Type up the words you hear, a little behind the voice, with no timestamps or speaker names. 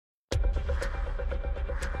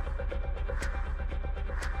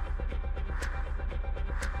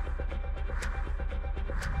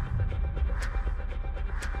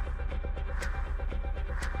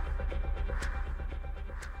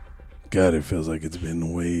God, it feels like it's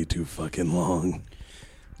been way too fucking long.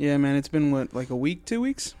 Yeah, man, it's been what, like a week, 2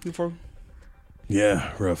 weeks before?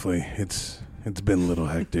 Yeah, roughly. It's been a little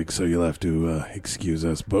hectic, so you'll have to excuse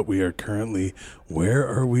us. But we are currently, where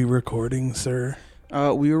are we recording, sir?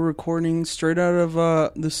 We were recording straight out of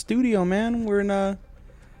the studio, man. We're at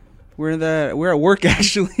work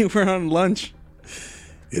actually. We're on lunch.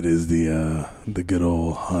 It is the good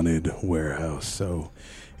old haunted warehouse. So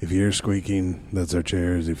if you hear squeaking, that's our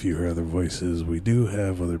chairs. If you hear other voices, we do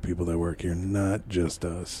have other people that work here, not just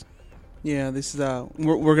us. Yeah, this is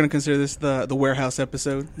we're gonna consider this the warehouse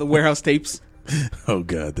episode, the warehouse tapes. Oh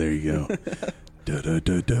God, there you go. Da da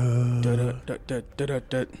da da da da da da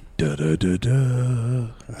da da da.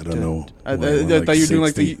 I don't know. I thought you were doing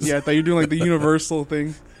like the I thought you were doing like the Universal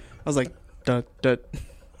thing. I was like, da da.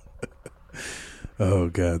 Oh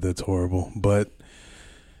God, that's horrible. But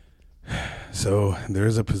so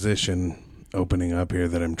there's a position opening up here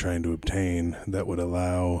that I'm trying to obtain that would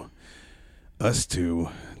allow us to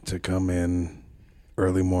come in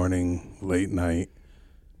early morning, late night,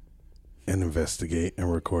 and investigate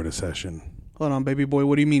and record a session. Hold on, baby boy.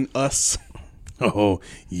 What do you mean us? Oh,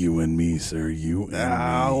 you and me, sir. You and me.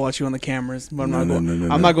 I'll watch you on the cameras, but No.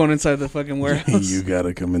 I'm not going inside the fucking warehouse. You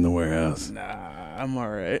gotta come in the warehouse. Nah, I'm all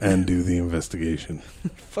right. And do the investigation.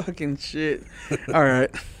 Fucking shit. All right,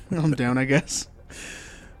 I'm down, I guess.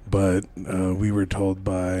 But we were told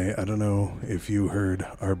by, I don't know if you heard,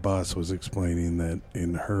 our boss was explaining that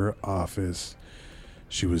in her office,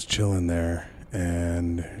 she was chilling there,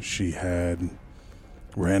 and she had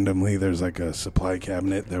randomly, there's like a supply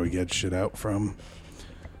cabinet that we get shit out from.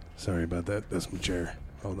 Sorry about that. That's my chair.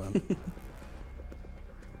 Hold on.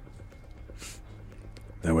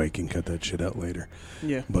 That way I can cut that shit out later.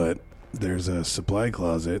 Yeah. But there's a supply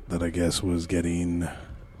closet that I guess was getting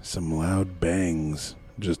some loud bangs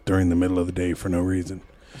just during the middle of the day for no reason.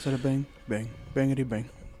 Is that a bang? Bang. Bangity bang.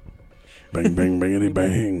 Bang, bang, bangity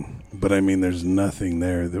bang. But I mean, there's nothing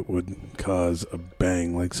there that would cause a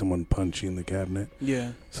bang like someone punching the cabinet.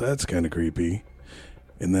 Yeah. So that's kind of creepy.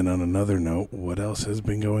 And then on another note, what else has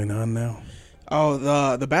been going on now? Oh,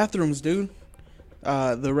 the bathrooms, dude.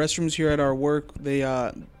 The restrooms here at our work, they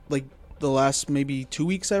like the last maybe 2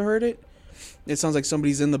 weeks I've heard it. It sounds like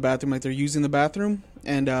somebody's in the bathroom, like they're using the bathroom,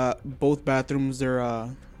 and both bathrooms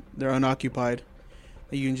they're unoccupied.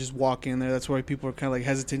 You can just walk in there. That's why people are kind of like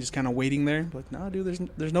hesitant, just kind of waiting there. But no, dude,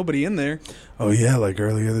 there's nobody in there. Oh yeah, like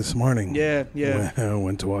earlier this morning. Yeah. I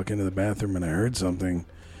went to walk into the bathroom and I heard something,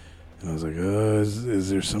 and I was like, is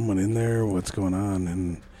there someone in there? What's going on?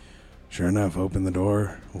 And sure enough, open the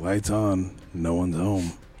door, lights on, no one's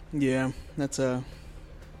home. Yeah, that's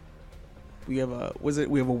we have a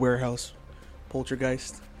warehouse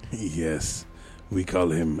poltergeist. Yes, we call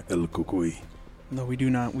him El Cucuy. No, we do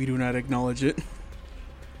not. We do not acknowledge it.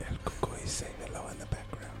 El Cucuy saying hello in the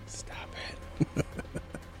background. Stop it.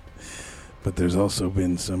 But there's also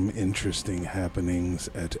been some interesting happenings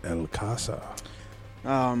at El Casa.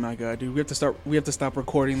 Oh my god, dude, we have to stop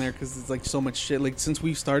recording there because it's like so much shit. Like since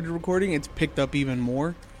we started recording, it's picked up even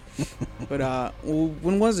more. But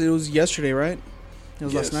when was it? It was yesterday, right? It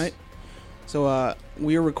was last night. So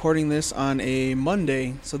we were recording this on a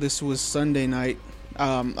Monday, so this was Sunday night.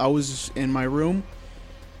 I was in my room,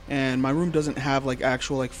 and my room doesn't have like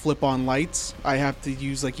actual like flip-on lights. I have to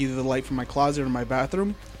use like either the light from my closet or my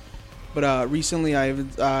bathroom. But recently I've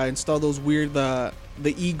installed those weird the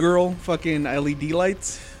e-girl fucking LED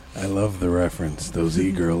lights. I love the reference. Those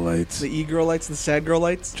e-girl lights. The e-girl lights, the sad girl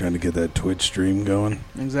lights. Trying to get that Twitch stream going.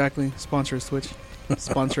 Exactly. Sponsor us, Twitch.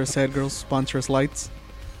 Sponsor us, sad girls. Sponsor us, lights.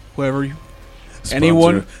 Whoever you...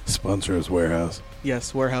 Anyone? Sponsor us, warehouse.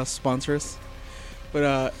 Yes, warehouse. Sponsor us.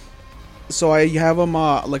 But, so I have them,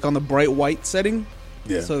 like on the bright white setting.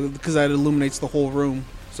 Yeah. So, because that illuminates the whole room.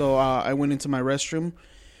 So, I went into my restroom.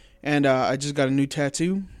 And I just got a new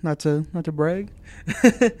tattoo. Not to brag.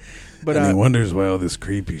 But and he wonders why all this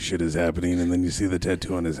creepy shit is happening, and then you see the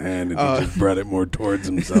tattoo on his hand, and he just brought it more towards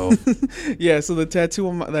himself. Yeah, so the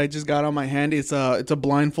tattoo that I just got on my hand, it's a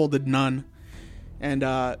blindfolded nun, and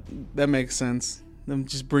that makes sense. I'm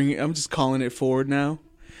just calling it forward now.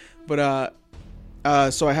 But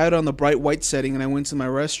so I had it on the bright white setting, and I went to my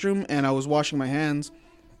restroom, and I was washing my hands,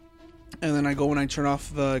 and then I go and I turn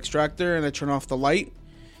off the extractor, and I turn off the light,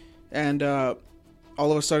 and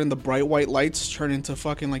all of a sudden the bright white lights turn into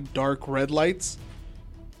fucking like dark red lights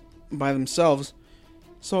by themselves.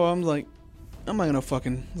 So I'm like, I'm not gonna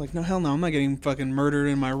fucking, like, no, hell no, I'm not getting fucking murdered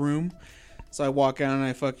in my room. So I walk out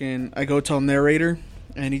and I go tell narrator,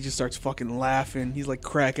 and he just starts fucking laughing. He's like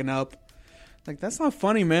cracking up. Like, that's not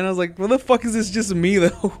funny, man. I was like, what the fuck is this just me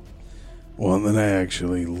though? Well, and then I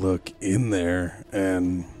actually look in there,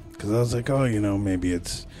 and Because I was like, oh, maybe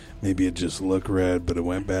it just looked red, but it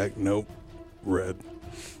went back. Nope, red.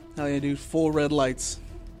 Hell yeah, dude. Full red lights.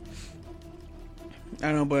 I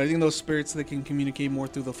don't know, but I think those spirits, they can communicate more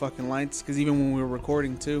through the fucking lights. Because even when we were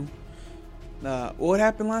recording, too. What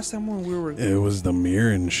happened last time when we were... It was the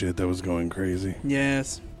mirror and shit that was going crazy.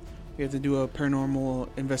 Yes. We have to do a paranormal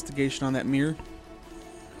investigation on that mirror.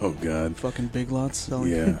 Oh, God. Fucking Big Lots.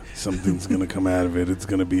 Yeah, something's going to come out of it. It's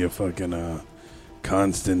going to be a fucking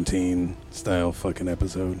Constantine-style fucking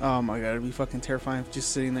episode. Oh, my God. It'd be fucking terrifying if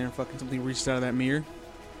just sitting there and fucking something reached out of that mirror.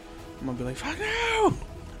 I'm going to be like, fuck no!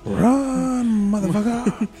 Run,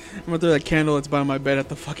 motherfucker! I'm going to throw that candle that's by my bed at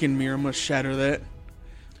the fucking mirror. I'm going to shatter that.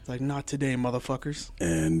 It's like, not today, motherfuckers.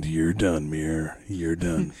 And you're done, mirror. You're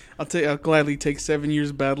done. I'll gladly take 7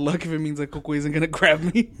 years bad luck if it means that Coco isn't going to grab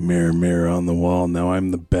me. Mirror, mirror on the wall. Now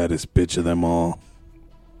I'm the baddest bitch of them all.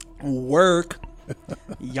 Work.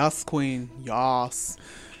 Yas, queen. Yas.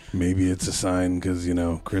 Maybe it's a sign because,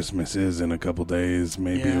 Christmas is in a couple days.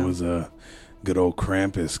 Maybe it was a good old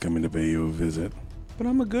Krampus coming to pay you a visit. But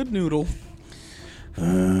I'm a good noodle.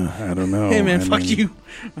 I don't know. Hey, man, fuck you.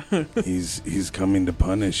 He's coming to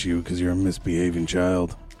punish you because you're a misbehaving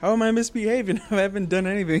child. How am I misbehaving? I haven't done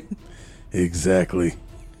anything. Exactly.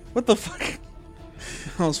 What the fuck?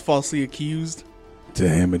 I was falsely accused. To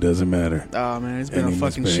him, it doesn't matter. Oh, man, it's been Any a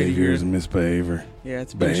fucking shitty misbehavior year. is misbehavior. Yeah,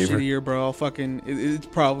 it's been a shitty year, bro. I'll fucking... It's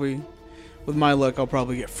probably... With my luck, I'll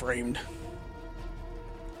probably get framed.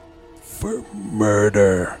 For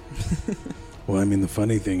murder. Well, I mean, the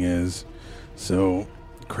funny thing is... So,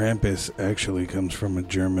 Krampus actually comes from a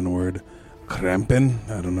German word, Krampen.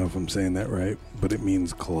 I don't know if I'm saying that right, but it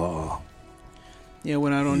means claw. Yeah,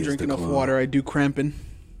 when I don't drink enough water, I do cramping.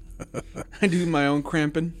 I do my own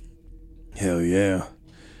cramping. Hell yeah.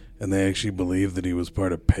 And they actually believe that he was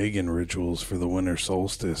part of pagan rituals for the winter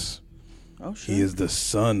solstice. Oh, shit. He is the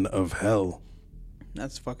son of hell.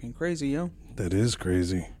 That's fucking crazy, yo. That is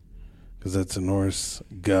crazy. Because that's a Norse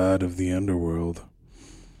god of the underworld.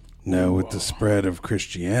 Now, with the spread of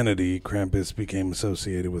Christianity, Krampus became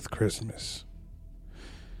associated with Christmas.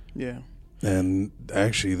 Yeah. And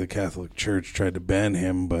actually, the Catholic Church tried to ban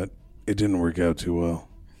him, but it didn't work out too well.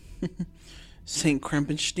 Saint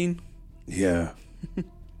Krampenstein? Yeah.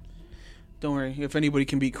 Don't worry. If anybody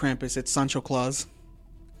can beat Krampus, it's Sancho Claus.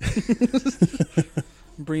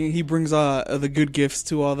 He brings the good gifts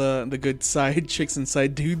to all the good side chicks and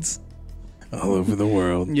side dudes. All over the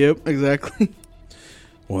world. Yep, exactly.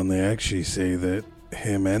 Well, they actually say that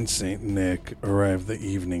him and St. Nick arrived the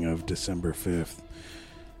evening of December 5th.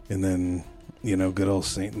 And then, good old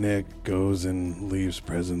St. Nick goes and leaves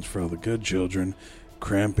presents for all the good children.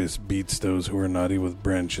 Krampus beats those who are naughty with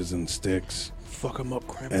branches and sticks. Fuck him up,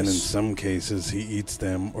 Krampus. And in some cases, he eats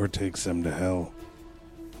them or takes them to hell.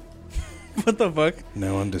 What the fuck?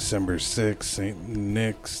 Now on December 6th, St.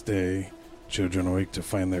 Nick's Day, children wake to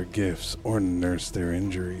find their gifts or nurse their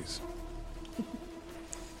injuries.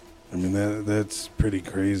 I mean, that's pretty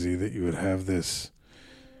crazy that you would have this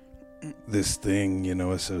thing,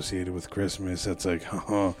 associated with Christmas. That's like,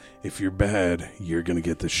 if you're bad, you're going to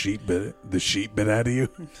get the sheep bit out of you.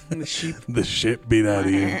 The sheep. The shit beat out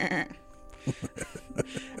of you.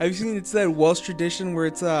 Have you seen, it's that Welsh tradition where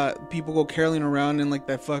it's people go caroling around in like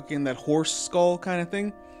that horse skull kind of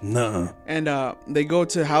thing? Nuh-uh. And they go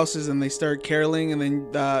to houses and they start caroling, and then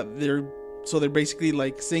they're basically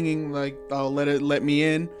like singing like, oh, let me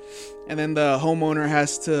in, and then the homeowner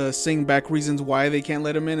has to sing back reasons why they can't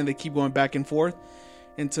let him in, and they keep going back and forth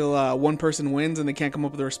until one person wins and they can't come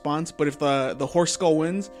up with a response. But if the horse skull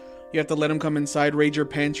wins, you have to let him come inside, raid your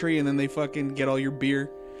pantry, and then they fucking get all your beer.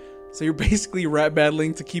 So you're basically rap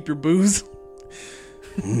battling to keep your booze.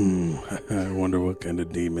 I wonder what kind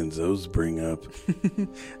of demons those bring up.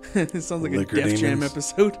 It sounds like Liquor a Def Jam demons?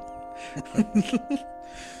 episode.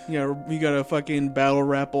 Yeah, you gotta fucking battle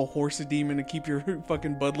rap a horse demon to keep your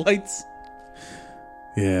fucking Bud Lights.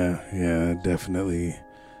 Yeah, definitely.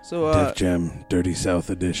 So, Def Jam, Dirty South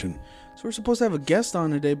edition. So we're supposed to have a guest on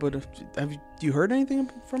today, but have you heard anything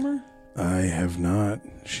from her? I have not.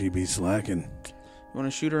 She be slacking. You want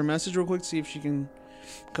to shoot her a message real quick, see if she can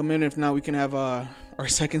come in? If not, we can have our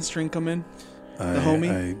second string come in. The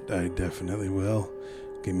homie. I definitely will.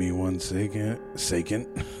 Give me 1 second.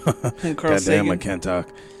 Carl Goddamn, Sagan. I can't talk.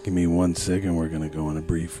 Give me 1 second. We're going to go on a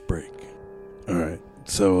brief break. All right.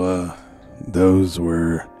 So, those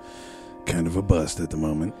were kind of a bust at the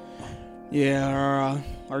moment. Yeah,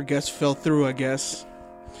 our guest fell through, I guess.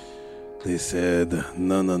 They said,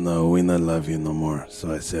 no, we not love you no more.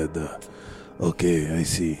 So I said, okay, I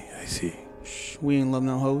see. Shh, we ain't love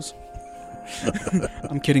no hoes.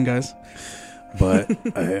 I'm kidding, guys. But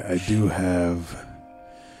I do have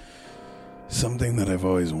something that I've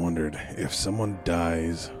always wondered. If someone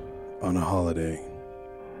dies on a holiday,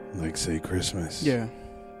 like say Christmas, Yeah.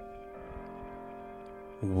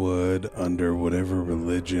 would, under whatever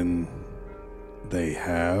religion they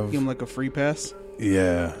have, Give them like a free pass.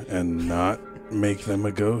 yeah, and not make them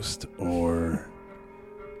a ghost? Or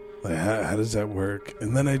like, how does that work?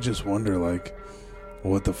 And then I just wonder, like,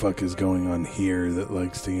 what the fuck is going on here that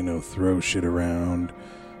likes to, you know, throw shit around,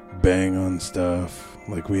 bang on stuff.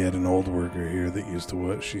 Like, we had an old worker here that used to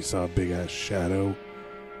what? She saw a big ass shadow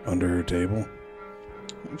under her table.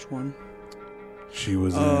 Which one? She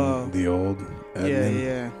was in the old admin.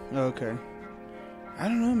 Yeah. Okay. I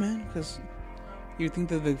don't know, man. Because you think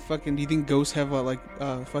that do you think ghosts have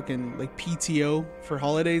fucking like PTO for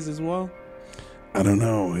holidays as well? I don't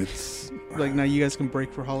know. It's Like now you guys can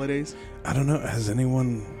break for holidays. I don't know. Has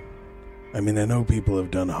anyone? I mean, I know people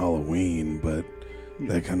have done Halloween, but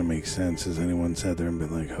that kind of makes sense. Has anyone sat there and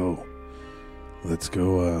been like, "Oh, let's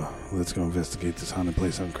go investigate this haunted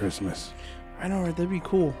place on Christmas"? I know, right? That'd be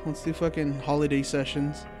cool. Let's do fucking holiday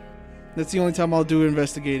sessions. That's the only time I'll do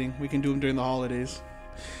investigating. We can do them during the holidays.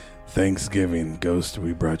 Thanksgiving, Ghost,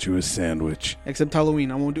 we brought you a sandwich. Except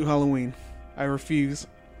Halloween. I won't do Halloween. I refuse.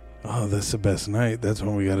 Oh, that's the best night. That's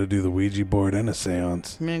when we got to do the Ouija board and a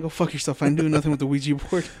seance. Man, go fuck yourself. I ain't doing nothing with the Ouija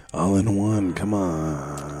board. All in one. Come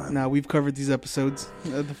on. Nah, we've covered these episodes.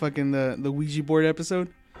 The Ouija board episode.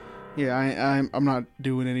 Yeah, I'm not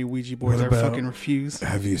doing any Ouija boards. I fucking refuse.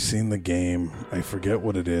 Have you seen the game? I forget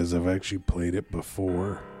what it is. I've actually played it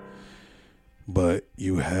before. But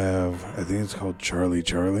you have, I think it's called Charlie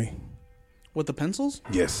Charlie. With the pencils?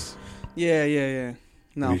 Yes. Yeah.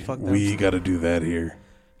 No, fuck that. We got to do that here.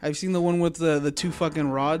 I've seen the one with the two fucking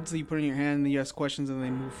rods that you put in your hand and you ask questions and they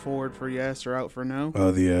move forward for yes or out for no.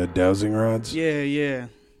 Oh, the dowsing rods? Yeah.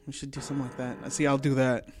 We should do something like that. See, I'll do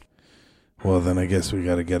that. Well, then I guess we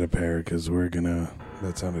got to get a pair because we're going to...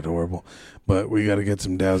 That sounded horrible. But we got to get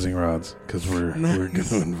some dowsing rods because we're going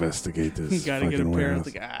to investigate this. You got to get a pair. I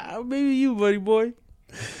was like, maybe you, buddy boy.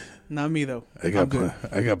 Not me, though. I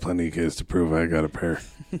got plenty of kids to prove I got a pair.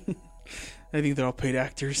 I think they're all paid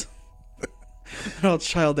actors. They're all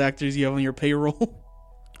child actors you have on your payroll.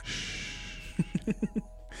 Shh.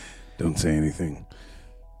 Don't say anything.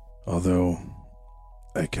 Although...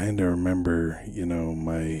 I kind of remember, you know,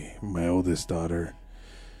 my oldest daughter,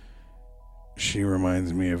 she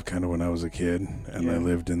reminds me of kind of when I was a kid, and I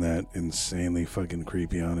lived in that insanely fucking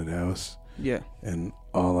creepy haunted house. Yeah. And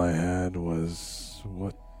all I had was,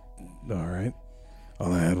 all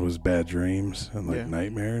I had was bad dreams and,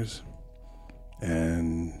 nightmares.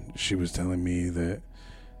 And she was telling me that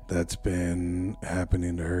that's been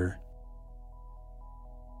happening to her.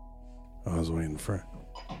 I was waiting for it.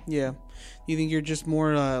 Yeah. You think you're just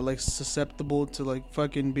more susceptible to like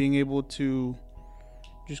fucking being able to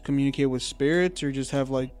just communicate with spirits, or just have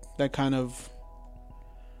like that kind of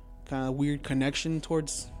weird connection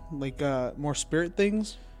towards like more spirit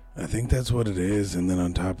things? I think that's what it is. And then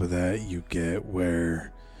on top of that, you get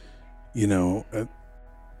where, you know,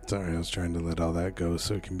 sorry, I was trying to let all that go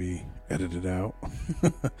so it can be edited out.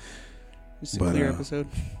 It's a clear episode.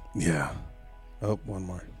 Yeah. Oh, one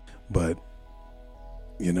more. But,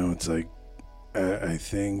 you know, it's like, I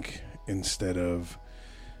think instead of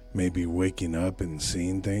maybe waking up and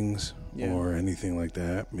seeing things or anything like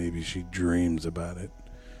that, maybe she dreams about it.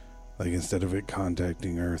 Like, instead of it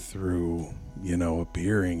contacting her through, you know,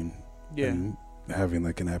 appearing and having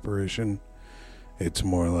like an apparition, it's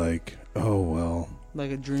more like, oh, well.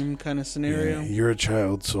 Like a dream kind of scenario? Yeah, you're a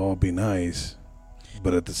child, so I'll be nice,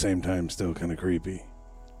 but at the same time still kind of creepy.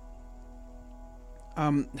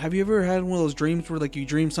 Have you ever had one of those dreams where like you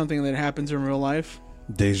dream something that happens in real life?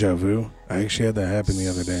 Deja vu. I actually had that happen the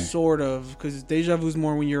other day. Sort of, because deja vu is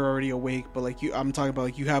more when you're already awake, but like I'm talking about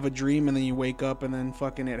like you have a dream and then you wake up and then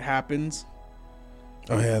fucking it happens.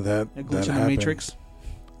 Oh yeah, that Like that glitch in the happened. Matrix.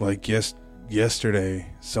 Like yesterday,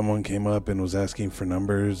 someone came up and was asking for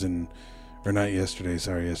numbers, or not yesterday.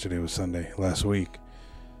 Sorry, yesterday was Sunday. Last week,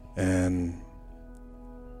 and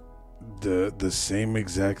the same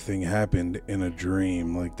exact thing happened in a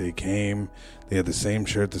dream. Like they came, they had the same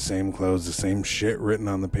shirt, the same clothes, the same shit written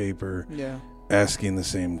on the paper. Yeah. Asking the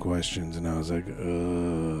same questions, and I was like,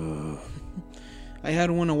 ugh. I had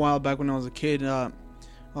one a while back when I was a kid. I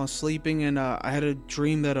was sleeping and I had a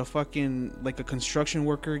dream that a fucking like a construction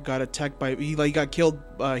worker got attacked by he got killed.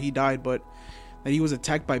 He died, but that he was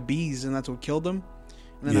attacked by bees and that's what killed him.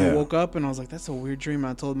 And then I woke up and I was like, that's a weird dream.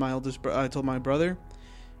 I told my brother,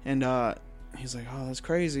 and he's like, oh, that's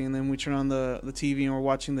crazy. And then we turn on the TV and we're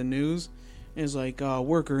watching the news. And it's like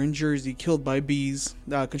worker in Jersey killed by bees.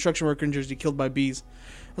 Construction worker in Jersey killed by bees.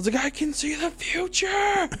 I was like, I can see the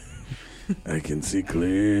future. I can see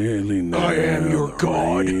clearly now. I am your the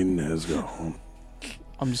God. rain has gone.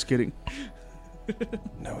 I'm just kidding.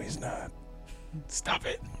 No, he's not. Stop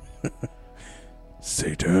it.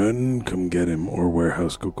 Satan, come get him, or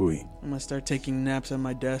warehouse kukui. I'm gonna start taking naps at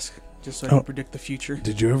my desk just so I can predict the future.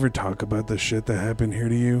 Did you ever talk about the shit that happened here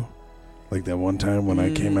to you? Like that one time when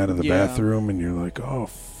I came out of the bathroom and you're like, oh,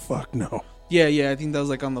 fuck no. Yeah, I think that was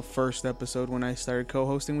like on the first episode when I started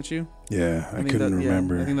co-hosting with you. Yeah, I couldn't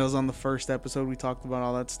remember. I think that was on the first episode we talked about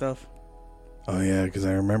all that stuff. Oh, yeah, because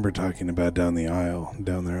I remember talking about down the aisle,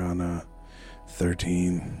 down there on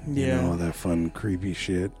 13. You know, all that fun, creepy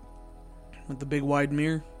shit. With the big wide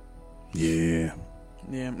mirror? Yeah.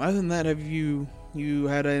 Yeah, other than that, have you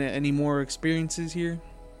had any more experiences here?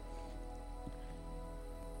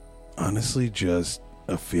 Honestly, just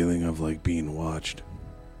a feeling of like being watched.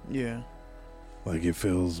 Yeah. Like it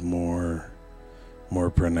feels more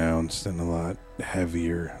pronounced and a lot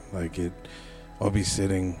heavier. Like I'll be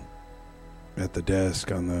sitting at the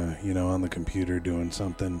desk on the computer doing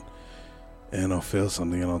something, and I'll feel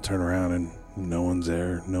something and I'll turn around and no one's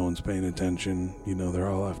there, no one's paying attention. They're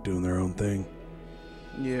all off doing their own thing.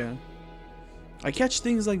 Yeah. I catch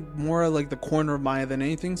things like more like the corner of my eye than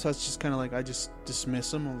anything, so it's just kind of like I just dismiss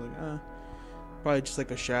them. I'm like, probably just like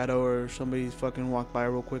a shadow or somebody fucking walked by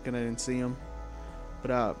real quick and I didn't see them.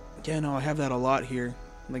 But yeah, no, I have that a lot here,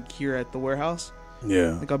 like here at the warehouse.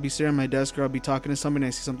 Yeah. Like I'll be sitting at my desk or I'll be talking to somebody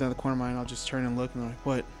and I see something in the corner of my eye and I'll just turn and look and I'm like,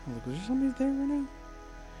 what? I'm like, was there somebody there right now?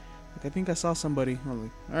 Like I think I saw somebody. I'm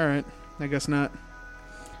like, all right, I guess not.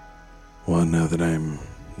 Well, now that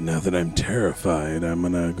I'm terrified, I'm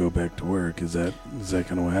gonna go back to work. Is that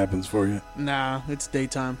kind of what happens for you? Nah, it's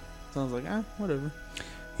daytime. So I was like, whatever.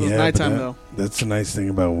 It was Yeah, nighttime though. That's the nice thing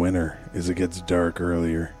about winter is it gets dark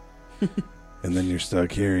earlier, and then you're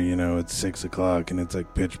stuck here. It's 6 o'clock and it's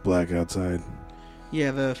like pitch black outside.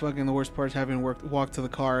 Yeah, the worst part is having to walk to the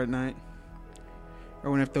car at night,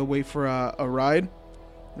 or when I have to wait for a ride.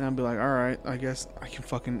 And I'll be like, all right, I guess I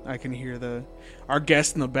can hear our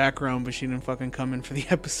guest in the background, but she didn't fucking come in for the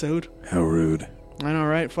episode. How rude. I know,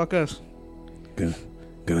 right? Fuck us.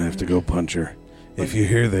 Gonna have to go punch her. If you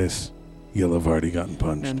hear this, you'll have already gotten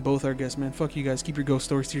punched. And both our guests, man. Fuck you guys. Keep your ghost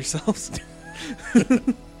stories to yourselves.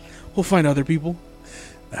 We'll find other people.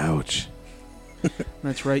 Ouch.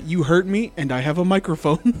 That's right. You hurt me, and I have a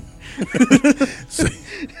microphone. So,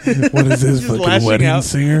 what is this, fucking wedding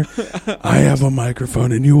singer? I have a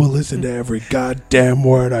microphone, and you will listen to every goddamn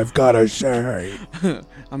word I've got to say.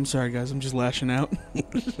 I'm sorry, guys. I'm just lashing out.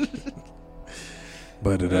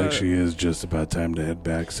 But it actually is just about time to head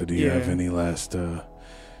back. So do you have any last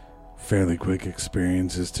fairly quick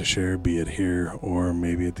experiences to share, be it here or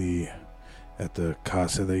maybe at the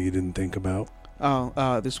Casa that you didn't think about?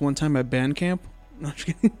 This one time at band camp. No, I'm just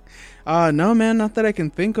kidding. No, man, not that I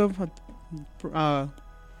can think of. And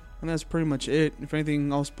that's pretty much it. If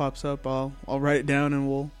anything else pops up, I'll write it down and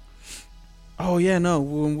we'll. Oh yeah, no.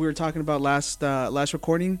 When we were talking about last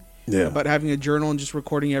recording, about having a journal and just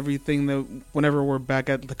recording everything that whenever we're back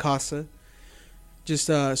at the Casa, just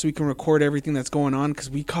so we can record everything that's going on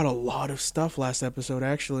because we caught a lot of stuff last episode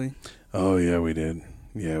actually. Oh yeah, we did.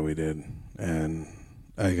 And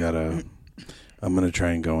I'm going to try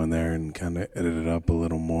and go in there and kind of edit it up a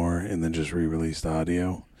little more and then just re-release the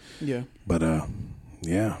audio. Yeah. But,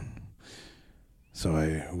 yeah.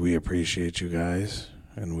 So we appreciate you guys,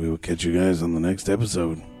 and we will catch you guys on the next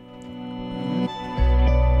episode.